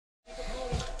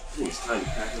think it's time to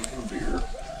pack up a beer.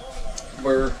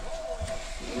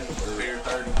 Beer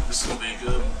 30. This is gonna be a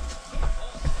good one.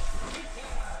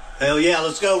 Hell yeah,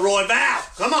 let's go,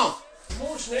 Royval. Come on.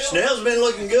 Schnell's been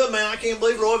looking good, man. I can't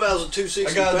believe Royval's a 260.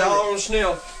 I got $1 on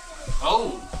Schnell.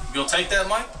 Oh, you gonna take that,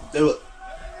 Mike? Do it.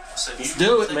 Let's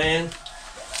do it, man.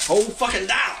 Whole fucking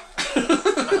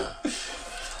dollar.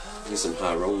 Need some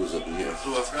high rollers up in here.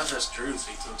 Oh, I forgot that's true. If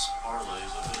he took some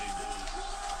parlays, I bet he did.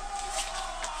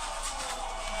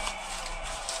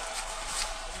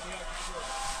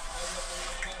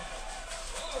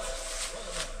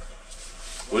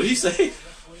 What did he say?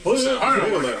 What is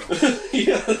that?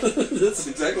 Yeah, that's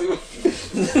exactly what.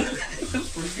 That's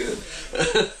pretty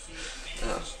good.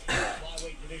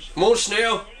 Come on,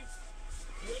 Schnell.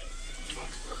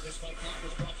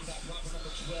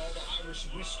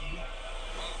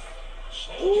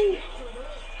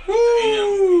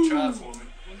 Damn, try it for me.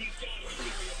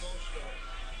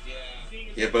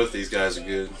 Yeah, both these guys are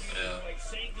good. Yeah.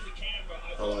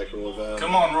 I like Royval.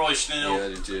 Come on, Roy Schnell. Yeah, I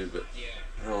do too, but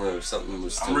I don't know if something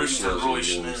was still. I'm rooting for Schnell's Roy good.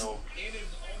 Schnell.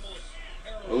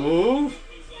 Ooh.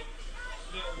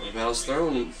 Royval's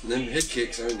throwing them head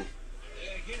kicks, aren't he?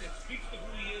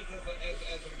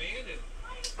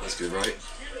 That's good, right?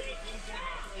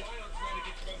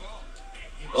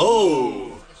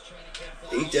 Oh!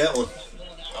 Eat that one.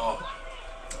 Oh,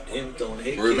 Damn, throwing a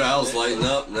hit kick. Royval's lighting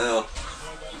up now.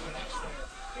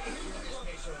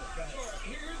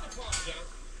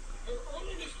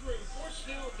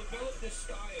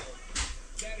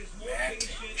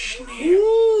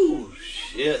 Woo!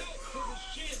 Shit.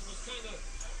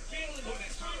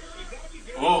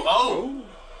 whoa, oh,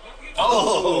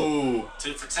 Oh!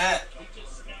 tit for tat.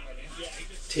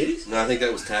 Titties? No, I think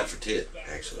that was tap for tit,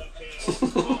 actually.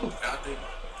 Oh, goddamn.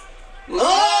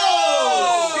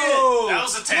 Oh! That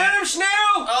was a tap. Schnell.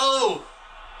 Oh,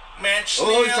 man, Schnell.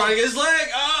 Oh, he's trying to get his leg.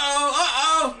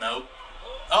 Uh-oh, Nope.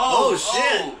 Oh,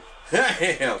 shit. uh-oh.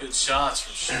 Damn. Good shots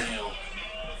from Schnell.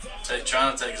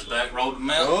 Trying to take his back, rolled him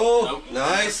out. Oh, Nope.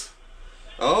 nice.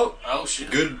 Oh, Oh, shit.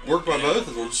 good work by both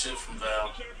of them. Good shit from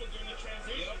Val.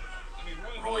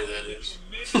 Roy, that is.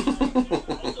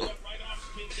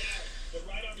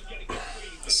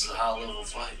 This is a high level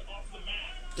fight.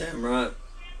 Damn right.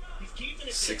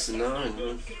 6 and 9,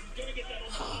 man.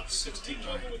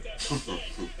 69.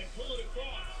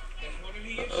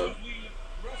 Uh-oh.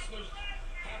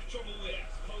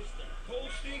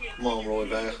 Come on,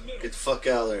 Royval. Get the fuck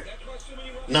out of there.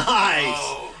 Nice!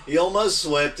 Oh. You almost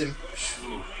swept him.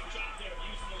 Phew.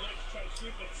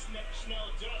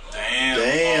 Damn.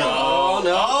 Damn. Oh,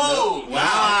 no. Oh, no.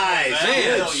 Nice! Hell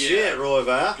Good yeah. shit,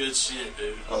 Royval. Good shit,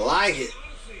 dude. I like it.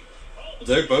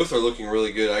 They both are looking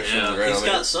really good, actually, Yeah. on the ground. He's I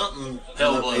mean, got something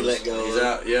Hell he blows. let go he's of.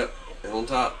 out, yep, and on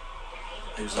top.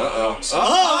 He was Uh-oh. like,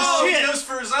 Oh, he shit! goes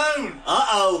for his own.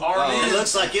 Uh-oh. Arm It in.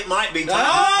 looks like it might be time.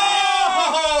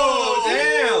 Oh,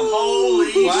 damn!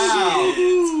 Holy Wow.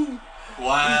 shit.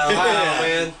 Wow. Wow,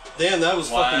 man. Damn, that was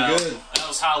Wow. fucking good. That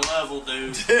was high level,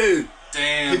 dude. Dude,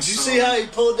 Damn. did you son. see how he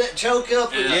pulled that choke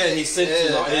up? Yeah. Yeah, and he sent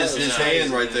Yeah, his that was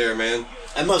hand right there, man.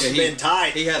 That must have Yeah, been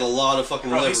tight. He had a lot of fucking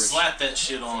Bro, he leverage. slapped that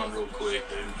shit on real quick,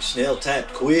 dude. Schnell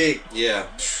tapped quick. Yeah.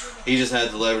 He just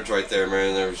had the leverage right there,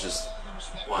 man. There was just...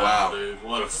 Wow, Wow. dude.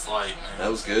 What a fight, man.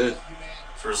 That was good.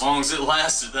 For as long as it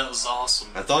lasted, that was awesome.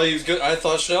 I thought he was good. I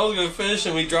thought Schnell was going to finish,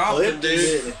 and we dropped him, Flipped him, dude.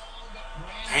 didn't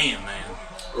he? Damn, man.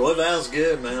 Royval's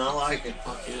good, man. I like him.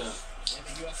 Fuck yeah.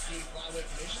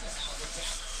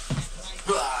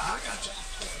 Ah, I got you.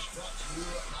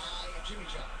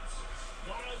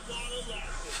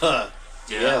 Huh.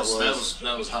 Yeah, Yeah,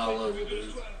 that was high level,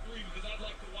 dude.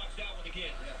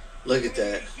 Look at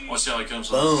that. Watch how he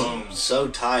comes on. Boom. So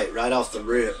tight, right off the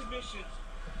rip.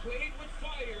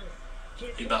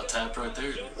 He about tapped right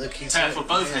there. Look, he's Tapped with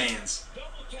both man. hands.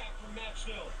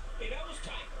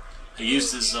 He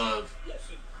used his watch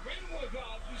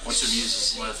him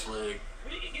use his left leg.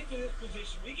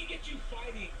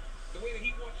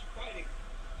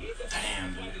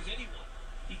 Damn, dude.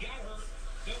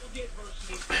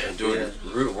 And doing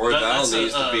Yeah. Royval That's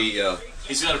needs to be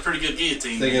He's got a pretty good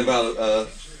guillotine. thinking man. about a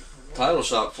title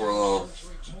shot for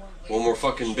one more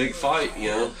fucking big fight, you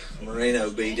know? Moreno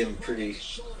beat him pretty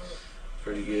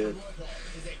good.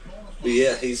 But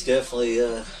yeah, he's definitely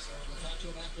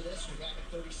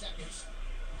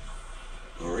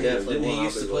Definitely Didn't he one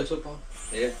used to I'll be play watching. football?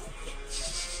 yeah.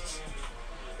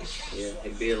 Yeah,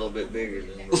 he'd be a little bit bigger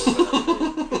than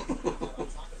Royval.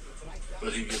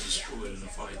 But he get destroyed in the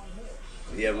fight.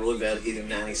 Yeah, Royval hit him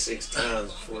 96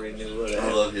 times before he knew what I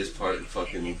happened. love his part in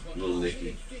fucking Little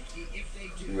Nicky.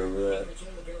 You remember that?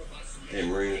 Damn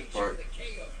Marina's part.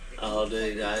 Oh,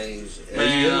 dude, I ain't.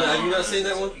 Have you not seen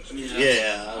that one?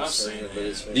 Yeah, I've seen it. but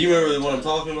it's. Do you remember the one I'm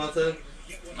talking about though?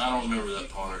 I don't remember that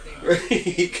part.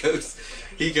 he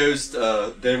goes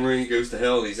Denver, he goes to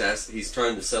hell, and he's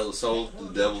trying to sell his soul to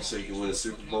the devil so he can win a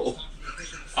Super Bowl.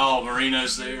 Oh,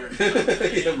 Marino's there.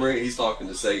 Yeah, he's talking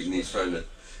to Satan.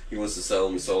 He wants to sell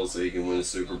him his soul so he can win a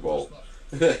Super Bowl.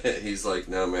 He's like,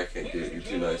 no, man, I can't do it. You're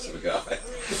too nice of a guy.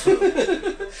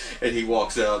 And he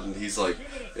walks out, and he's like,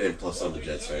 and plus I'm a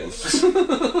Jets fan.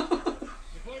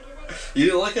 You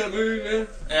didn't like that movie, man?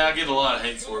 Yeah, I get a lot of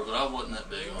hate for it, but I wasn't that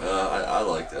big on it. I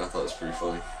liked it. I thought it was pretty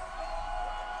funny.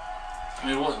 I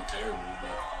mean, it wasn't terrible,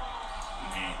 but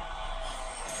man.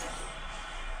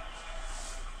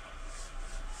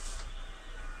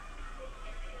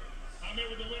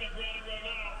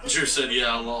 I sure said,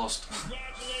 yeah, I lost.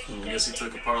 I guess he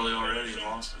took a parlay already and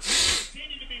lost it.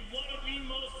 Continue to be one of the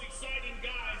most exciting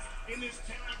guys in this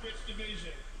talent-rich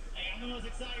division. Hey, I'm the most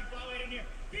exciting flyweight in here.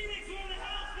 Phoenix, we're in the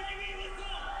house, baby. Let's go.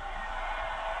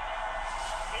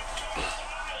 It's your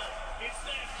style. It's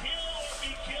that kill or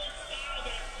be killed style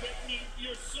that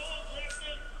you're so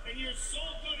aggressive and you're so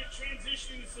good at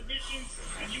transitioning to submissions.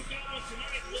 And you got one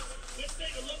tonight. Let's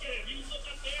take a look at it. You look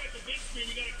up there at the big screen.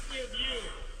 We got a clear view.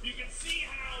 You can see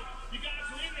how you guys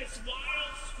were in this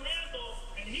wild scramble,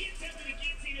 and he attempted to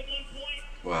guillotine at one point.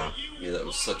 Wow. Yeah, that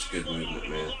was such good movement,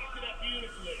 man.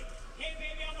 Hey,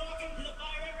 baby, I'm walking to the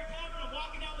fire every time, and I'm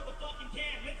walking out with the fucking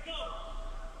can. Let's go.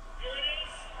 Here it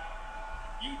is.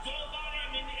 You dove on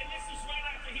him, and this is right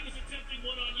after he was attempting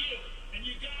one on you. And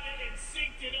you got it and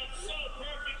synced it up so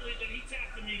perfectly that he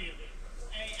tapped immediately.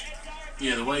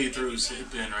 Yeah, the way he threw his hip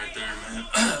in right there, man,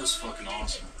 that was fucking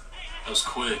awesome. That was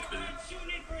quick, dude.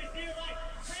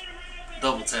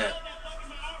 Double tap.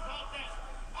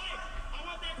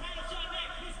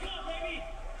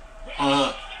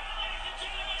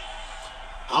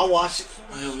 I'll watch it.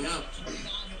 Hell yeah.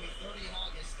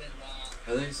 I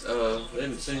think they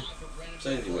didn't say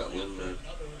anything about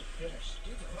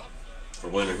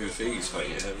when or who Figgy's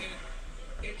fighting yet, have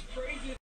they?